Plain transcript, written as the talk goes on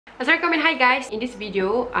Assalamualaikum and hi guys. In this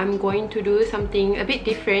video, I'm going to do something a bit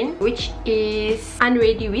different, which is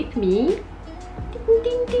Unready with me.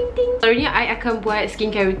 Ding ding ding. Selalunya I akan buat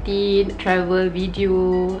skincare routine, travel video,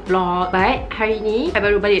 vlog. But hari ni I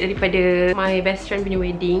baru balik daripada my best friend punya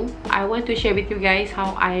wedding. I want to share with you guys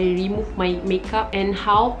how I remove my makeup and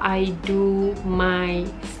how I do my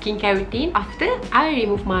skincare routine after I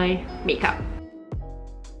remove my makeup.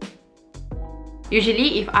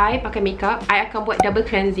 Usually, if I pakai makeup, I akan buat double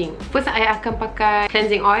cleansing. First, I akan pakai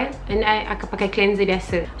cleansing oil and I akan pakai cleanser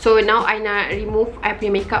biasa. So, now I nak remove I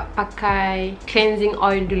punya makeup pakai cleansing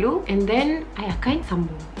oil dulu and then I akan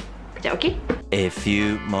sambung. Kejap, okay? A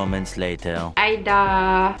few moments later. I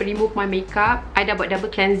dah remove my makeup. I dah buat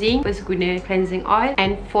double cleansing. First, guna cleansing oil.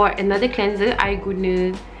 And for another cleanser, I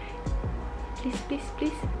guna...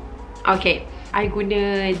 Please. Okay. I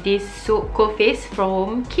guna this soap CoalFace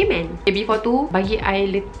from Kayman. Before tu, bagi I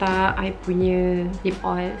letak I punya lip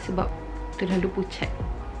oil sebab terlalu pucat.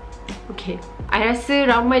 Okay. I rasa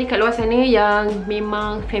ramai dekat luar sana yang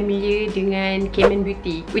memang familiar dengan Kayman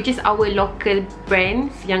Beauty, which is our local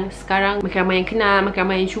brands yang sekarang makin ramai yang kenal, makin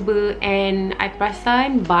ramai yang cuba, and I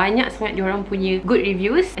perasan banyak sangat diorang punya good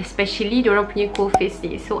reviews, especially diorang punya CoalFace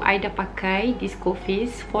ni. So, I dah pakai this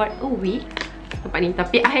CoalFace for a week. Nampak ni.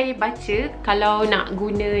 Tapi I baca kalau nak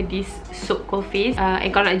guna this soap CoalFace and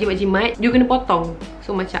kalau nak jimat-jimat, you kena potong.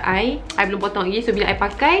 So macam I belum potong lagi. So bila I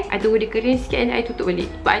pakai, I tunggu dia kering sikit and I tutup balik.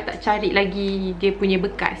 Sebab I tak cari lagi dia punya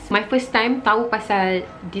bekas. My first time tahu pasal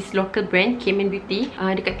this local brand Kayman Beauty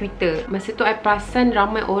dekat Twitter. Masa tu I perasan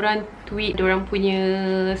ramai orang tweet diorang punya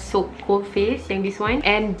soap CoalFace yang this one,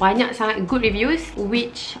 and banyak sangat good reviews,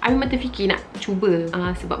 which I memang terfikir nak cuba.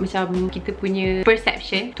 Sebab macam kita punya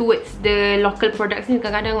perception towards the local products ni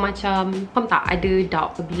kadang-kadang macam faham tak, ada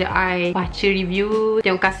doubt. Bila I baca review,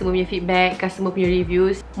 tengok customer punya feedback, customer punya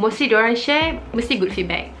reviews, mostly diorang share mesti good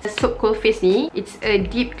feedback. Soap CoalFace ni, it's a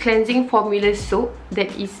deep cleansing formula soap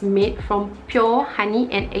that is made from pure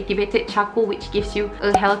honey and activated charcoal, which gives you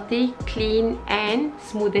a healthy, clean and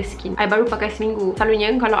smoother skin. I baru pakai seminggu. Selalunya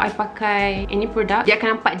kalau I pakai any product, dia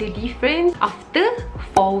akan nampak the difference after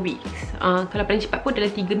 4 weeks. Kalau paling cepat pun dalam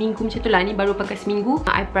 3 minggu macam tu lah. Ni baru pakai seminggu.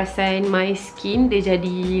 I perasan my skin dia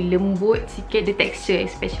jadi lembut sikit, the texture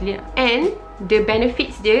especially. And the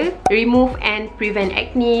benefits dia remove and prevent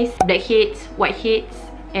acne, blackheads, whiteheads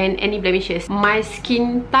and any blemishes. My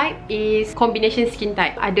skin type is combination skin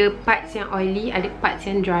type. Ada parts yang oily, ada parts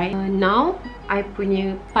yang dry. Now I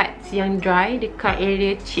punya parts yang dry dekat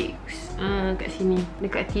area cheeks, kat sini.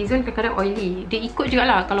 Dekat T-zone kadang-kadang oily. Dia ikut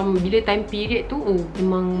jugalah. Kalau bila time period tu,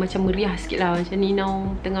 memang macam meriah sikit lah. Macam ni now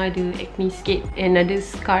tengah ada acne sikit and ada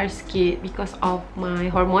scar sikit because of my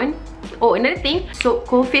hormone. Oh, another thing, so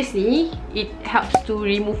CoalFace ni, it helps to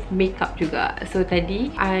remove makeup juga. So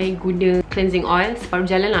tadi I guna cleansing oil, separuh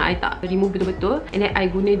jalan lah I tak remove betul-betul. And then I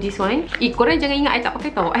guna this one. Korang jangan ingat I tak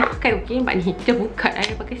pakai tau. I pakai, okay, nampak ni. Dia buka,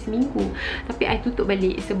 I pakai seminggu. Tapi I tutup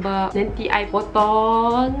balik sebab nanti I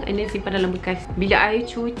potong and then simpan dalam bekas. Bila I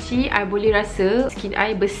cuci, I boleh rasa skin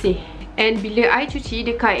I bersih. And bila I cuci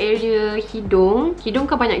dekat area hidung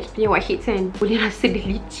kan banyak kita punya whiteheads kan, boleh rasa dia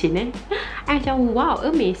licin I macam wow,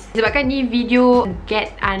 amazed. Sebabkan ni video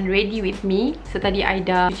get unready with me, so tadi I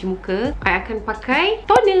dah cuci muka, I akan pakai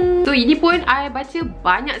toner. So ini pun I baca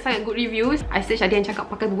banyak sangat good reviews. I search ada yang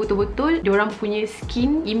cakap pakai betul-betul diorang punya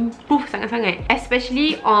skin improve sangat-sangat,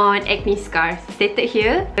 especially on acne scars. Stated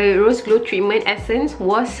here, the Rose Glow Treatment Essence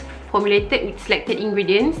was formulated with selected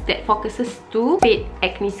ingredients that focuses to fade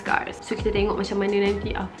acne scars. So kita tengok macam mana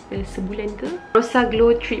nanti after sebulan ke. Rosa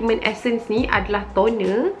Glow Treatment Essence ni adalah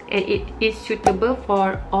toner and it is suitable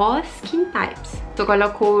for all skin types. So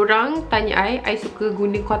kalau korang tanya I suka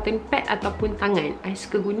guna cotton pad ataupun tangan. I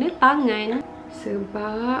suka guna tangan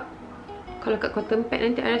sebab kalau kat cotton pad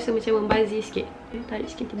nanti I rasa macam membazir sikit. Tarik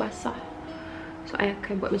sikit terbasah. So I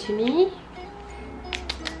akan buat macam ni.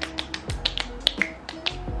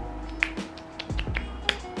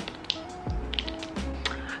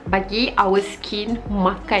 Bagi our skin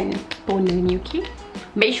makan toner ni, okay?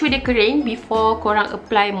 Make sure dia kering before korang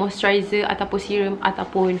apply moisturizer ataupun serum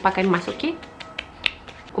ataupun pakai mask, okay?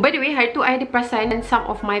 Oh, by the way, hari tu I ada perasan some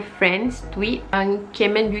of my friends tweet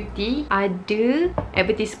Kayman Beauty ada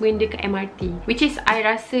advertisement dekat MRT, which is I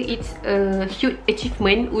rasa it's a huge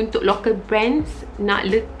achievement untuk local brands nak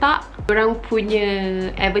letak diorang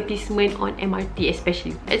punya advertisement on MRT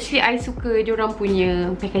especially. Actually, I suka diorang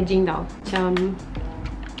punya packaging tau. Macam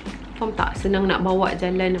faham tak? Senang nak bawa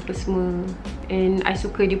jalan apa semua. And I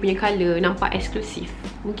suka dia punya colour, nampak eksklusif.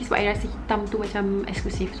 Mungkin sebab I rasa hitam tu macam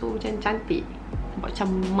eksklusif, so macam cantik, nampak macam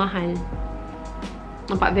mahal.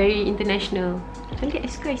 Nampak very international. Cantik, I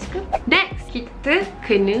suka. Next, kita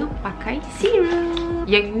kena pakai serum.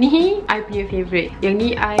 Yang ni I punya favourite. Yang ni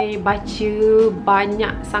I baca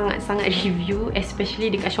banyak sangat-sangat review,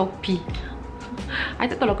 especially dekat Shopee. I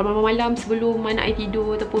tak tahu lah, kalau malam-malam sebelum anak I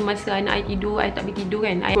tidur ataupun masa anak I tidur, I tak boleh tidur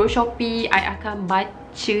kan, I go Shopee, I akan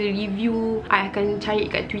baca review, I akan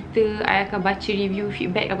cari kat Twitter, I akan baca review,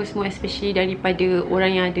 feedback apa semua, especially daripada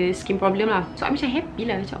orang yang ada skin problem lah. So I macam happy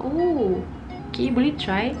lah, macam oh okay, boleh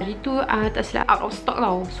try. Hari tu tak silap out of stock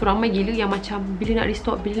tau. So ramai gila yang macam bila nak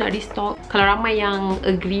restock, bila nak restock. Kalau ramai yang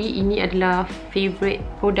agree ini adalah favourite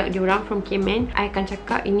produk diorang from Kayman, I akan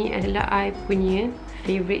cakap ini adalah I punya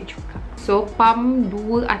favourite juga. So pump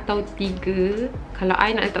 2 atau 3. Kalau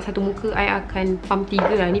I nak letak satu muka, I akan pump 3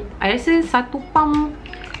 lah. Ni I rasa 1 pump,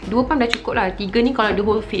 2 pump dah cukup lah. 3 ni kalau the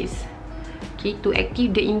whole face. Okay, to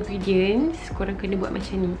active the ingredients, korang kena buat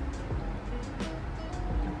macam ni.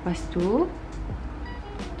 Lepas tu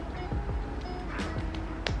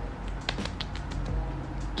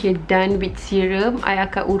okay, done with serum, I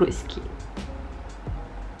akan urut sikit.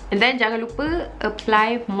 And then jangan lupa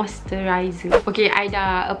apply moisturizer. Okay, I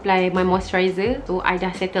dah apply my moisturizer. So I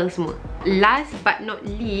dah settle semua. Last but not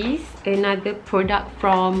least, another product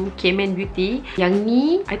from Kayman Beauty. Yang ni,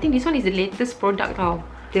 I think this one is the latest product tau.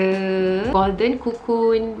 The Golden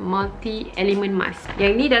Cocoon Multi Element Mask.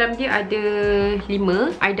 Yang ni dalam dia ada 5.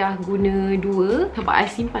 I dah guna 2. Nampak I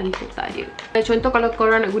simpan di kotak dia. Contoh kalau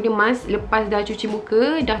korang nak guna mask, lepas dah cuci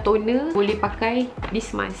muka, dah toner, boleh pakai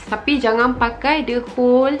this mask. Tapi jangan pakai the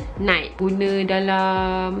whole night. Guna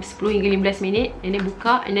dalam 10 hingga 15 minit, and then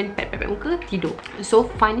buka, and then pat muka, tidur. So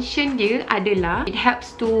function dia adalah it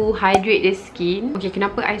helps to hydrate the skin. Okay,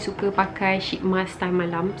 kenapa I suka pakai sheet mask time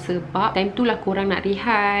malam? Sebab time tu lah korang nak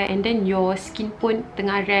rehat, and then your skin pun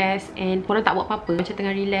tengah rest, and korang tak buat apa-apa, macam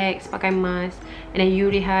tengah relax, pakai mask, and then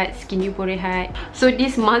you rehat, skin you pun rehat. So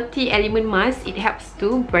this multi-element mask, it helps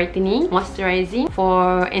to brightening, moisturizing,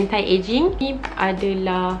 for anti-aging. Ini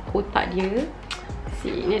adalah kotak dia.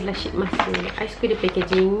 Ini adalah sheet mask dia. I suka dia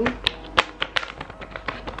packaging.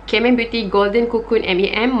 Kayman Beauty Golden Cocoon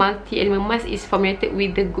MEM Multi-Element Mask is formulated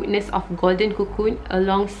with the goodness of golden cocoon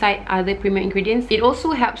alongside other premium ingredients. It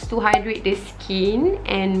also helps to hydrate the skin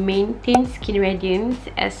and maintain skin radiance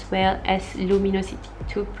as well as luminosity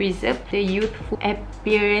to preserve the youthful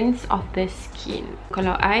appearance of the skin.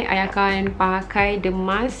 Kalau I akan pakai the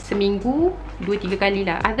mask seminggu 2-3 kali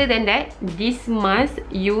lah. Other than that, this mask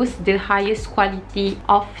use the highest quality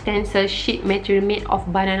of tensile sheet material made of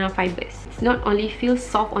banana fibers. It's not only feels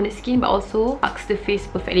soft on the skin but also hugs the face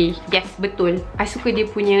perfectly. Yes, betul. I suka dia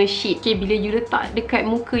punya sheet. Okay, bila you letak dekat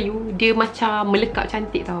muka you, dia macam melekat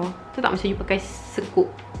cantik tau. Tu tak macam you pakai sekup.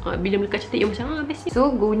 Bila melekat cantik, you macam best ni. So,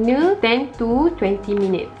 guna 10 to 20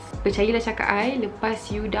 minutes. Percayalah cakap I, lepas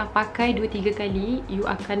you dah pakai 2-3 kali, you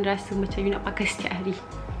akan rasa macam you nak pakai setiap hari.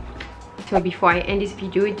 So before I end this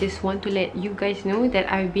video, just want to let you guys know that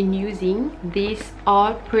I've been using these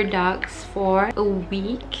all products for a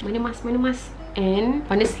week. Mana mas? And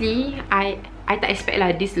honestly, I tak expect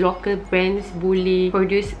lah this local brands boleh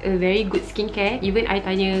produce a very good skincare. Even I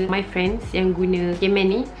tanya my friends yang guna Kayman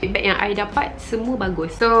ni, feedback yang I dapat semua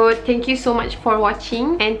bagus. So thank you so much for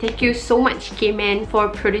watching, and thank you so much Kayman for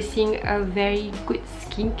producing a very good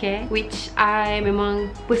skincare, which I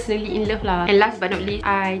memang personally in love lah. And last but not least,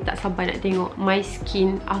 I tak sabar nak tengok my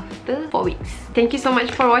skin after 4 weeks. Thank you so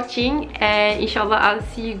much for watching, and inshallah I'll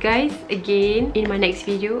see you guys again in my next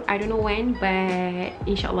video. I don't know when, but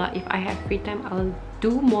inshallah if I have free time, I'll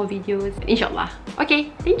do more videos, inshallah.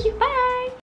 Okay, thank you, bye.